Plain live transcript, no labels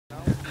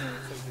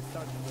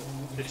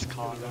This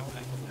car though.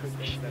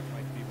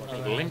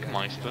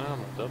 Linkmeister on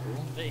the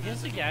double. Wait,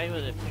 here's the guy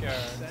with a pure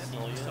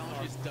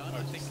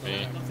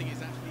Me.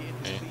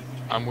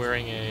 I'm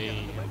wearing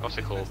a, what's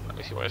it called? Let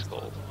me see what it's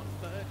called.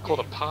 It's called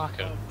a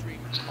parka.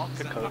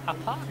 Parker coat.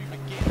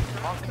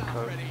 Parker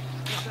coat.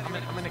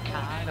 I'm in a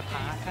car in a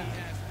parka.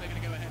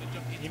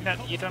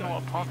 You don't know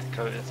what a parker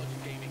coat is?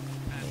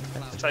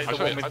 It's like the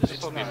one with,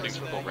 just thought these things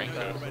were called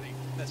raincoat.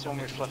 it's the one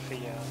with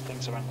fluffy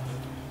things around the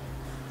hood.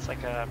 It's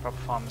like a proper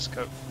farmer's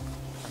coat.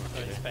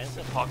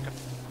 expensive. Parker.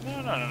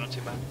 No, not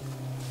too bad.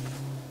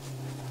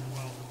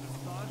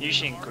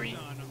 Usually in green.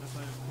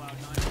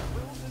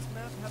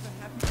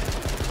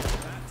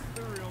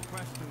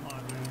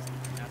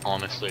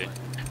 Honestly.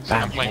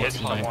 Bam, I'm playing hit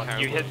this time. someone.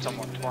 You hit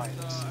someone twice.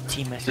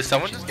 Team message. Did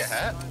someone just get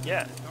hit?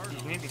 Yeah,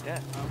 you're nearly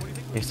dead.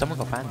 If someone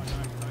got banned.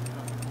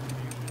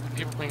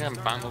 People playing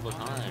getting banned all the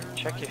time.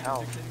 Check your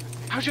health.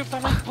 How do you have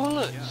that many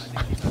bullets?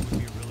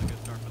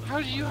 How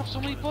do you have so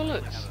many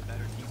bullets?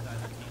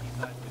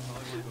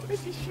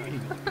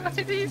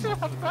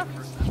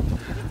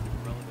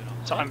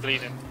 So I'm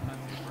bleeding.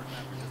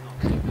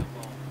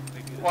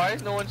 Why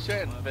is no one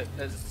shooting? But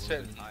it's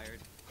shooting.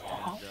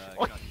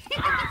 What?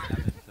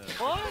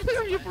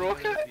 Have you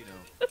broke it?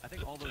 I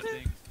think all those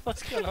things.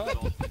 What's going on?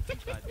 Being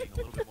a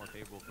little bit more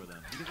favorable for them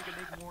because you can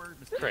make more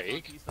mistakes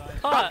Craig? on the east side.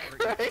 What?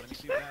 Let me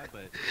see that,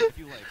 but if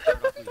you like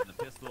start off losing the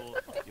pistol,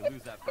 you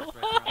lose that first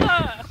round on the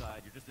east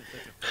side, you're just in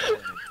such a flow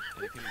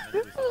and it can be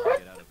mentally so hard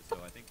to get out of it. So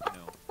I think, you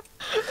know,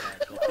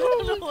 I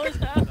don't know what's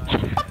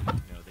happening.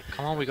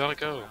 Come on, we gotta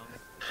go.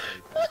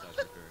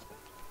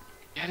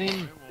 Get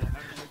in!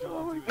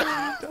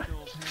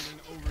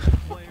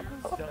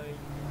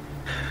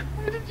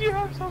 Why did you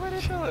have so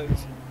many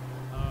bullets?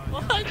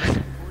 What? What are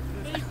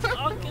you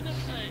talking about?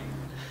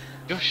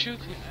 You're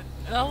shooting!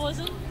 That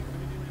wasn't.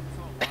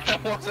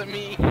 That wasn't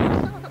me.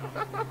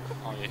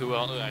 Oh yeah, who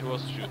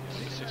else is shooting?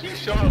 You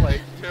shot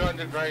like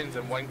 200 rounds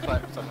in one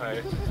clip somehow.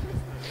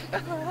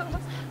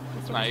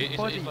 Nah, it's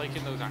like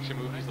in those action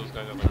movies, those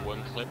guys have like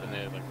one clip and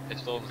they're like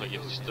pistols, like you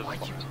just Why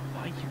you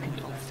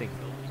convincing?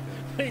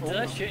 Wait, did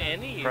I shoot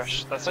any?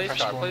 Fresh. That's a Please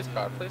fresh car, one. please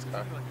car, please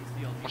car.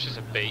 Watch this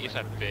a bait, it's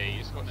a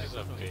bait, watch this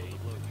a bait.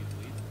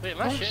 Wait,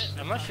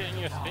 am I shooting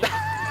your face?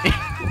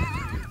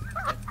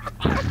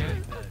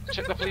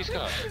 Check the police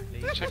car!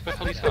 Check the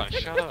police car,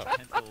 shut up!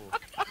 The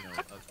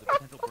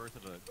potential birth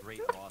of a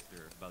great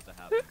roster about to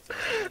happen. So,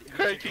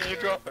 Craig, can you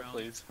drop it,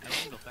 please?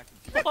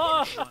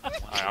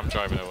 I'm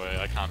driving away,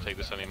 I can't take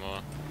this anymore.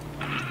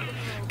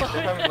 I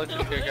haven't looked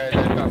at you guys,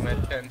 I've got my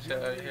 10 shit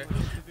out here.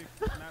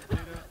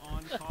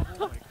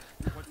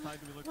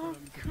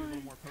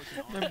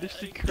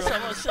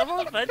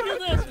 Someone video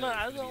this, man.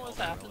 I don't know what's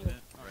happening.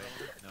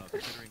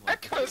 I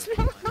can't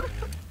smell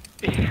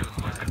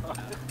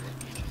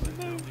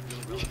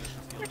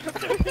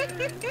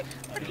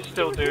You're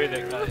still doing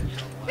it, guys.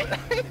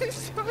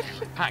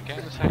 Pat, get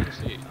in the second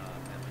seat.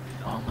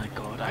 Oh my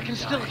god, I can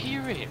still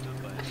hear it!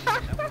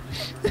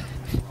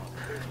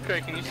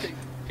 Craig, can you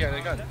get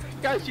the gun?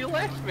 Guys, you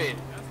left me!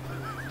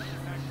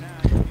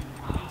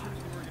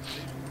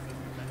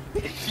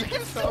 You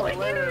can still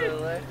hear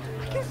it! I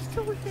can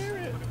still hear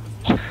it!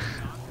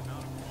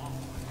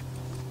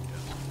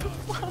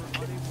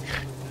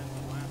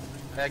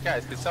 Hey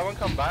guys, could someone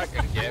come back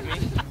and get me?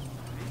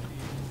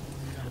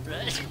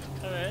 Right?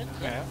 Alright.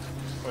 Yeah.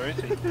 Where is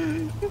he?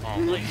 Oh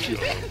my god.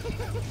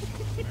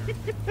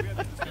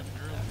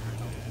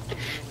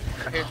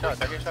 I hear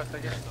shots, I hear shots, I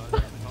hear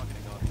shots.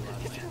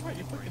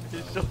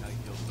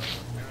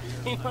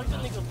 He's not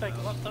gonna go pick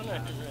him up, don't I?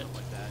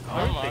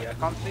 Where is he? I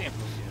can't see him.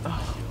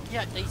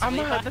 Yeah, he's I'm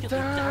way at back the at the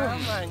dam.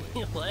 dam, man.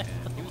 You left.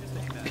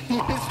 You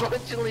just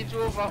literally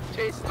drove off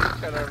chasing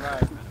each other,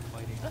 man.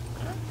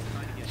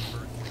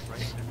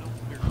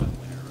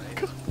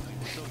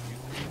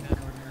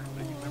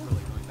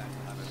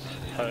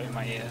 Hurting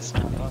my ears.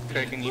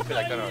 Craig, can you put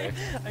that gun away?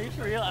 Are you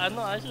for real? I'm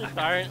not actually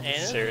firing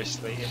anything.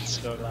 Seriously, it's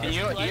so loud. Can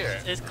you not hear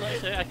it? It's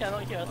glitched out. I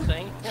cannot hear a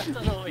thing. I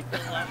don't know what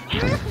you're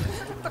laughing.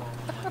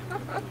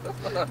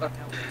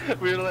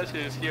 We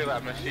literally just hear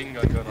that machine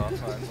gun going off,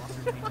 man.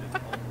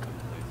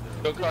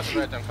 Don't cross the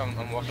bridge,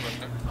 I'm walking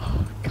under.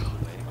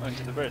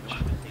 Under the bridge.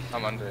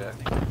 I'm under it.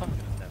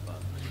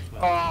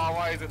 Oh,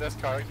 why is it this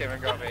car that came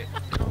and got me?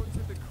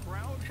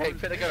 Hey,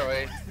 put the gun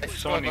away.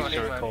 Someone needs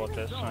to record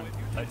this, man.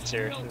 Like,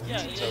 seriously.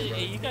 Yeah, it's so good.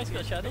 you guys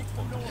got shadow?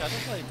 Shadow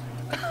play?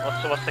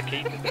 What's the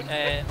key?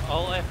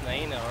 All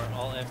F9 or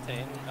all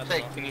F10. I Hey,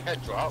 don't can you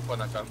hit drop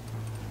when I come?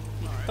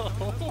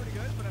 know.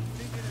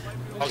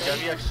 I'll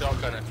give you a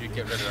shotgun if you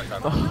get rid of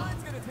that gun.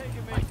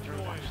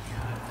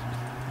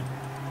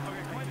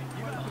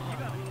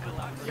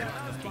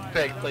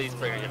 Craig, please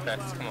bring out your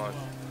fists, come on.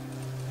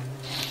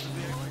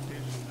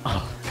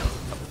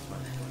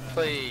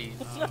 Please.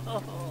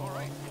 No.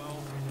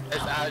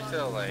 It's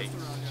actually like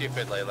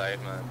stupidly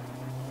loud, man.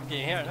 Can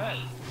you hear that?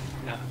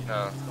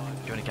 No.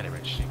 You wanna get it,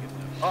 Rich?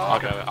 I'll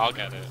get it, I'll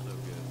get it.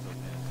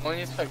 Why don't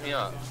you just pick me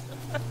up?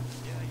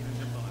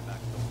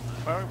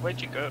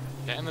 Where'd you go?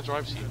 Get in the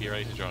drive seat, be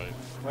ready to drive.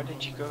 Where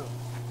did you go?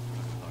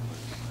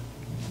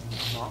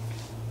 Mark.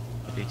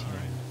 I do too.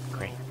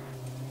 Great.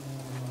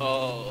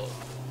 Oh.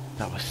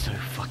 That was so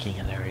fucking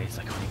hilarious.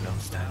 I can't even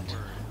understand.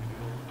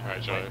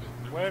 Alright, drive.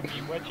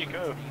 Where'd you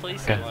go?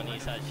 Please Go. someone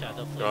use that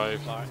shadow, please.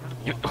 Drive. Mark.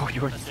 You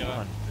already said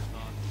one.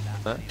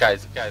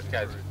 Guys,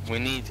 we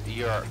need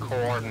your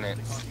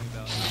coordinates.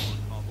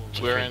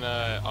 We're in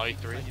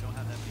I3.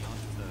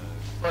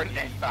 We're in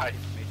F5.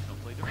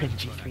 We're in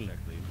G3.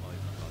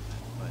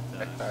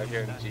 F5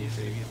 here in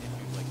G3.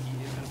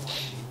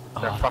 Oh,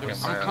 They're that fucking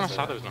was, I'm kind of miles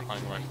sad away. there's no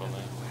hunting rifle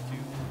there.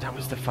 that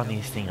was the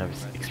funniest thing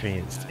I've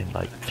experienced in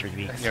like 3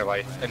 weeks. In your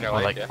life, or yeah.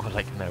 like, or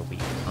like no,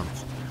 weeks,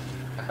 months.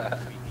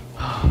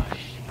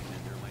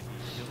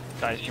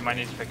 Guys, you might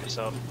need to pick us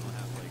up.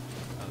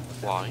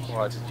 Why?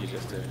 What did you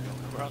just do?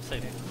 We're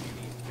outside.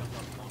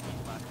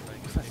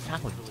 What's that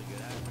sound?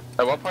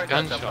 At what point did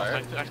I Gunshot.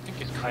 jump out? I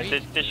think it's Alright,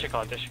 great. dish your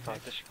car, dish your car.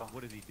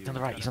 He's on the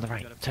right, he's on the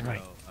right. Turn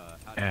right.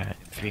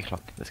 3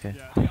 o'clock, let's go.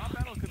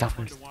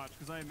 Southwest.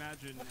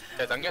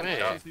 Guys, I'm getting Hey.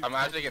 shot. I'm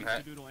actually getting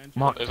hit.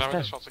 Mark, Is that where the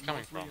let's go. shots are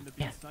coming from?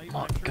 Yeah,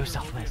 Mark, go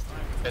southwest.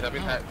 Guys, I've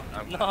been hit.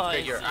 I'm No,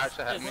 hey, you're it's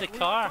actually the hitting me.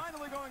 car.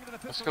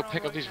 Let's go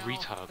pick up these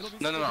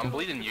retards. No, I'm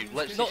bleeding you.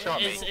 Literally No, shot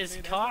me. it's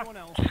the car.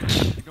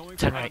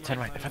 Turn right,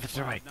 further to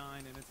the right.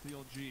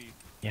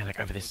 Yeah, like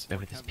over this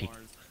peak.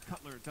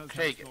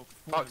 Craig,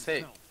 fuck's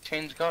sake,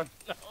 change gun.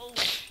 Oh.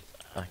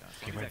 Like,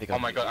 okay, where they go? Oh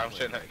my god, I'm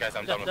shooting it. Guys,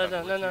 I'm No, done no, with no,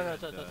 it. no, no, no,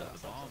 no, no.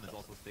 Bomb is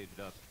also staged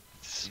up.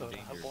 So, Yeah,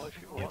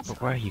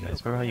 but where are you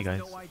guys? Where are you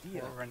guys?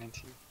 we're running to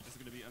you.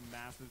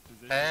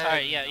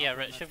 Alright, yeah,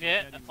 Rich, if you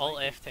hit Alt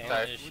F10,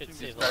 Sorry. it should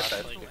save the Sorry, last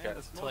sorry, like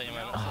okay. 20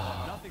 minutes.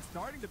 Oh,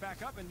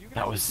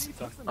 that was.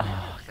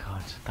 Oh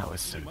god, that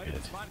was so good.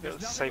 It'll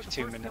save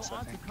 2 minutes,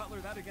 I think.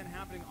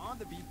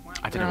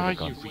 I don't Where know are where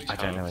they've you, gone. I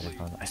don't know where retards? they've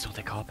gone. I saw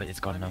the car, but it's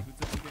gone now.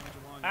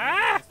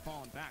 Ah!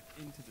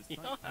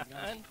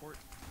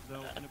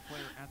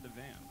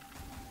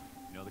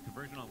 You know, the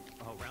conversion on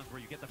rounds where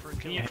you get the first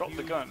Can kill, you drop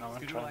the you gun? I do want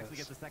to the try like to this.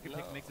 get the second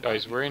pick, makes it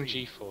Guys, very we're in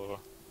easy. G4.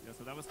 Yeah,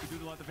 so that was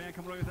Skadoodle at the van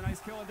coming away with a nice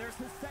kill, and there's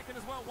his second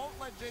as well. Won't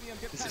let JDM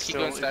get Is it past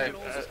still going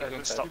south. has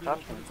it stopped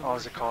happening? Oh,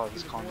 there's a car,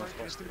 there's a car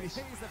northwest. It's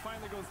the haze that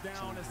finally goes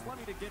down. It's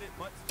Slummy to get it,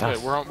 but Wait,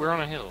 That's- we're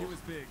on a hill. it was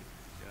big.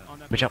 On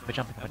that We're first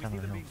jumping round. down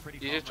the hill.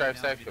 You just drive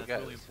south, you'll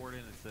get Really it.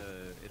 important.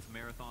 It's a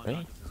marathon, Really?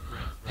 not just a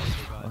sprint. Right?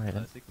 They've got, Alright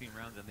then. 16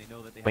 rounds, and they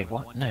know that they Wait, have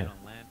what? one No. hit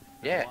on land.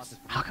 Yes. There's a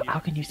lot that's How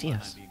can you see time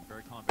us? being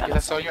very confident. Because I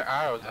saw your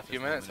arrows a few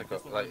minutes ago,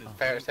 like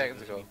 30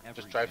 seconds ago.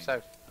 Just drive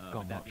south. Go on,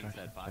 With that Mark, being drive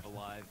said, south, Five drive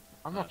Alive,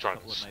 I'm not a driving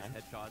couple of nice south.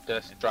 headshots,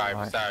 Just and drive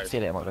Alright, south. see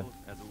you later, Mark.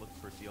 as it looks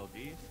for CLG.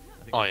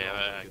 I think Oh it's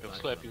yeah, all go good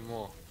slip signs. you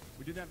more.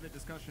 We did have the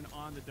discussion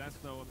on the desk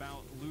though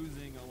about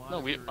losing a lot. No,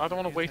 of we- your I don't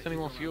wanna anti-tank waste any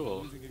more around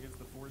fuel. losing against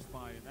the force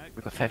buy, and that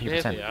We've got can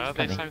 30% Yeah, they're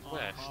spending.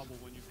 southwest. hobble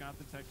when you've got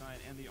the Tech 9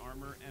 and the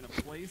armor and a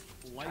place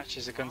like Catch,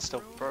 is the gun still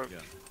off-road. broke? Yeah.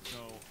 So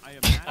I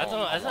imagine I don't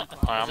know, is it?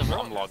 Alright, Is it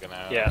I'm logging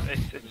out. Yeah,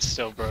 it's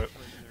still broke.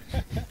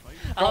 Drop the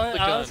gun.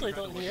 I honestly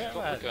don't hear it,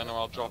 Drop man. the gun or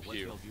I'll drop What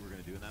you. CLG were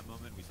gonna do in that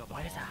moment, we saw the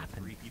Why does ball that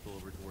happen? 3 people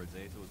over towards A,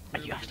 so it was Are you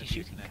clearly actually gonna be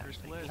shooting an guys? extra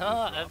split. No,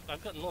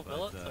 I've got no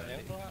bullets But, on me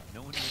for that.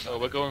 no one even Oh,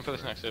 we're going for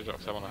this next airdrop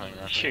because I want to hang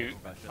around. Shoot.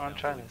 I'm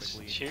trying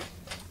to shoot.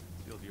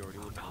 CLG already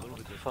looking a little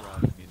bit fuck? distraught.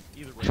 I mean,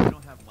 either way, we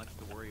don't have much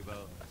to worry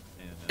about.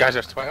 And, Guys,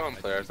 there's 21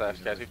 players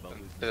left, guys. We've about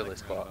been losing fiddly sight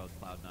squad. about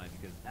Cloud9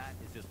 because that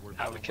is just worth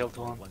Ah, we so killed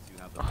much one. once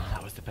you have the Oh, ball.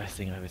 that was the best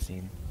thing I've ever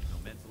seen. So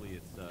mentally,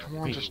 it's Come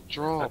on, Wait. just I've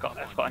drop.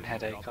 got an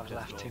headache. I've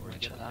laughed too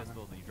much at that.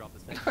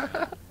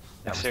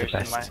 That was the Seriously,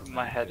 best.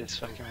 my head is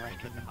fucking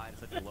wrecking.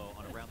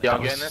 Yeah,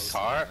 I'm getting this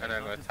car and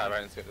I'm going to tab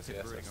out and see what the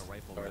CS is.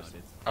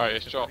 Alright,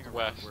 it's dropped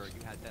west.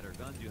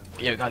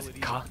 Yeah, guys,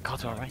 car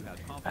to our right.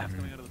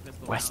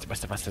 West of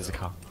us there's a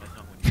car.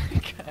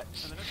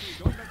 Catch.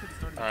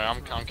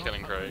 Alright, I'm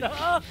killing Craig.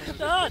 No,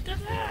 no, do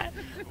that!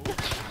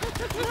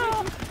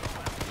 No!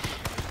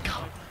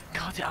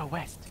 Car to our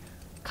west.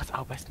 Car to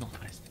our west,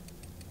 northwest.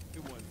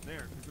 It was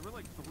there because there were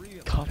like 3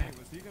 at Call the it.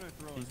 Was he gonna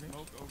throw a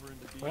smoke over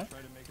into B, What? try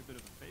to make a bit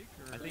of a fake,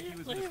 or? I think he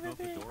was gonna smoke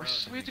the door. I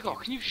swear to God,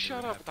 can you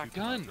shut up with that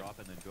gun? Drop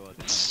and then go out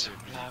the It's so door,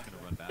 and loud. he's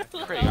gonna run back.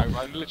 Craig,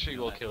 I literally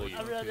will kill you.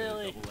 I'm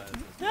really... Double as-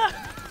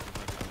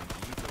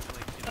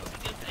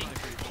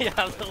 You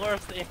have the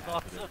worst aim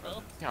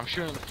possible. Yeah, I'm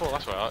shooting at the full,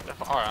 that's right.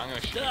 Alright, I'm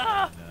gonna shoot.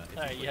 Ah! And,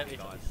 Alright, you hit me.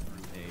 dodge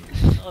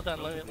through Hold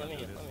on, let me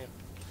get. Yeah,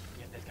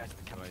 there's guys at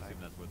the So I campsite. assume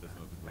that's where the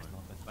smoke is going.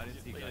 I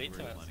didn't see Wait, exactly wait where he was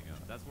till lining up.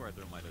 That's where I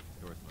throw my door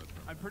smoke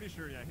from. I'm pretty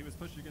sure, yeah, he was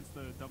pushed against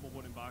the double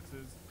wooden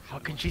boxes. How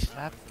It can wasn't she that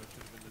slap? way, so it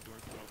should have been the door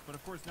smoke. But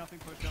of course, nothing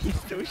pushed up. He's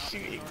nothing still out,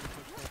 shooting.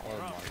 it's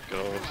already pushed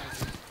Oh up. my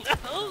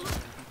God. No!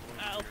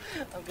 Ow!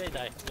 I'm gonna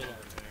die. I'm gonna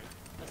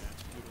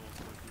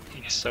die.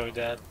 He's so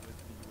dead.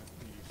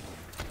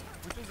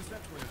 Which is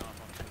essentially an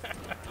off-on.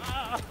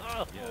 Ah!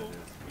 Yeah, it is.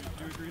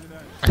 Do you agree to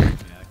that?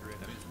 Accurate.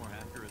 I mean, it's more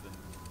accurate than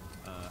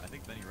I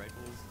think many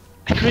rifles.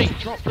 Craig,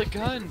 drop the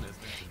gun!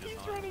 He's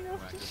running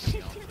off the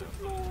shit to the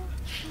floor. I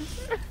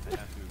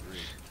have to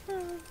agree.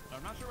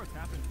 I'm not sure what's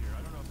happened here.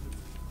 I don't know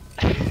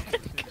if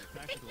it's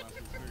tactical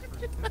after the very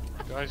first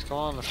pistol. Guys, come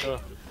on, let's go.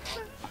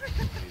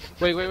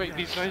 Wait,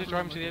 these guys are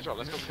driving to the airdrop,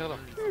 let's go kill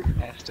them.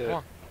 Let's do Come it.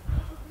 on.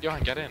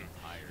 Johan, get in.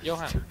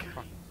 Johan, come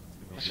on.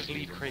 Let's just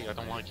leave Craig, I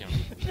don't like him.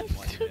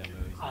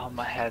 Oh,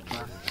 my head,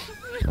 man.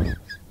 You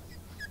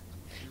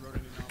wrote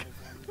any novels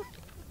on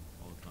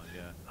All the time,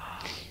 yeah.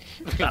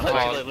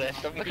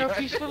 Look how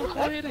peaceful and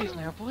quiet it is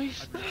now,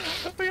 boys.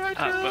 Alright,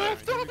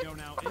 here we go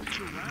now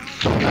into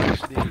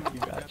round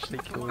You actually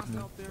killed me.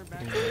 out there,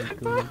 back Yeah, to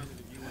cool. the UNP.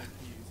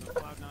 So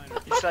Cloud9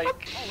 are It's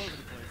like,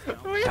 all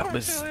over the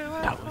place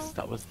now.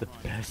 That was the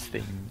best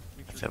thing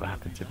that's ever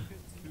happened to me.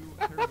 Who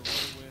carried away with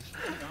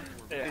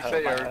Dunkworth. it You hurt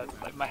say my you're- head.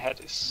 Like, my head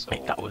is so...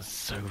 Mate, that was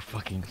so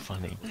fucking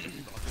funny.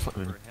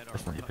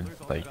 That's not even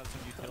like.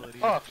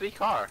 Oh, free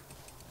car.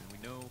 And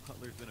we know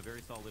Cutler's been a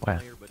very solid Where?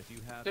 player, but if you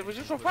have Dude, we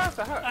just any drove sort past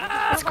of- the hut.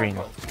 It's a green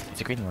one.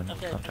 It's a green one.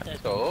 Okay, Contract. okay.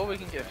 So we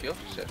can get a fuel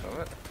shit from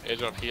it.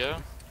 Airdrop here.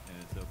 And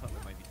so Cutler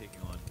might be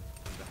taking on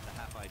the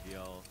half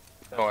IGL,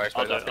 No worries,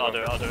 Other, let's go.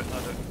 other.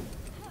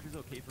 which is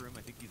okay for him.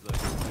 I think he's like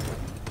someone's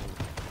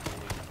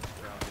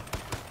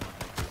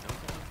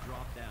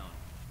dropped down.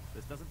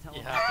 This doesn't tell You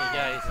him happy,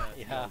 guys? that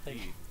You the happy?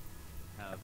 LP have